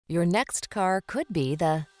Your next car could be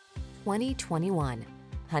the 2021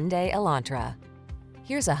 Hyundai Elantra.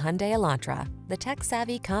 Here's a Hyundai Elantra, the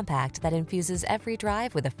tech-savvy compact that infuses every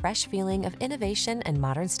drive with a fresh feeling of innovation and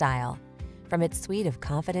modern style. From its suite of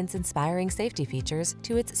confidence-inspiring safety features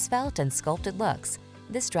to its svelte and sculpted looks,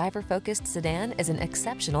 this driver-focused sedan is an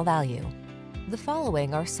exceptional value. The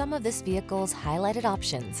following are some of this vehicle's highlighted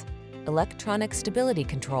options: electronic stability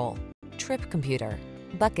control, trip computer,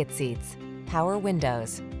 bucket seats, power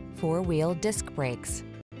windows, four-wheel disc brakes,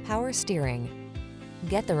 power steering.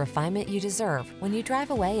 Get the refinement you deserve when you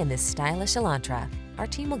drive away in this stylish Elantra. Our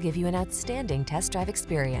team will give you an outstanding test drive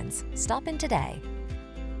experience. Stop in today.